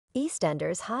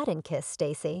EastEnders hide and kiss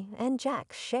Stacey, and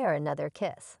Jack share another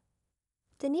kiss.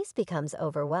 Denise becomes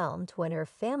overwhelmed when her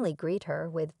family greet her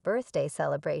with birthday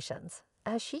celebrations,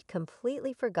 as she'd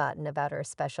completely forgotten about her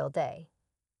special day.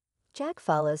 Jack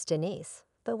follows Denise,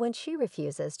 but when she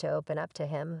refuses to open up to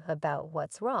him about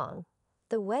what's wrong,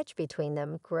 the wedge between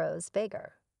them grows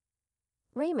bigger.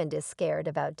 Raymond is scared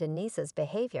about Denise's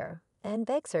behavior and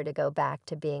begs her to go back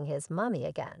to being his mommy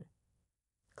again.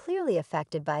 Clearly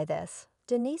affected by this,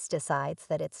 Denise decides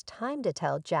that it's time to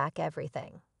tell Jack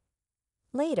everything.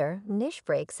 Later, Nish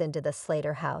breaks into the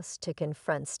Slater house to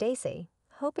confront Stacey,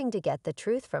 hoping to get the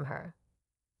truth from her.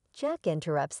 Jack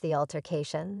interrupts the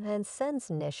altercation and sends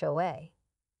Nish away.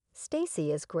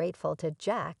 Stacey is grateful to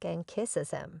Jack and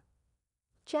kisses him.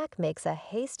 Jack makes a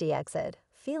hasty exit,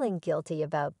 feeling guilty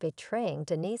about betraying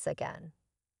Denise again.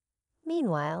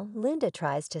 Meanwhile, Linda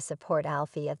tries to support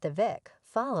Alfie at the Vic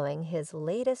following his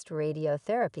latest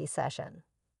radiotherapy session.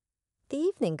 The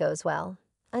evening goes well,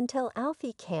 until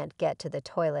Alfie can't get to the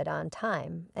toilet on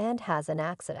time and has an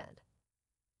accident.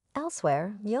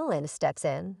 Elsewhere, Yolande steps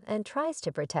in and tries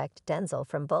to protect Denzel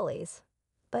from bullies,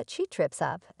 but she trips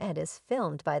up and is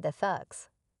filmed by the thugs.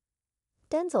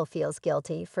 Denzel feels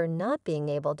guilty for not being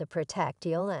able to protect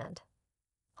Yolande.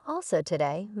 Also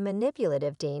today,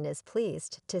 manipulative Dean is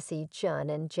pleased to see Jun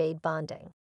and Jade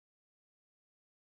bonding.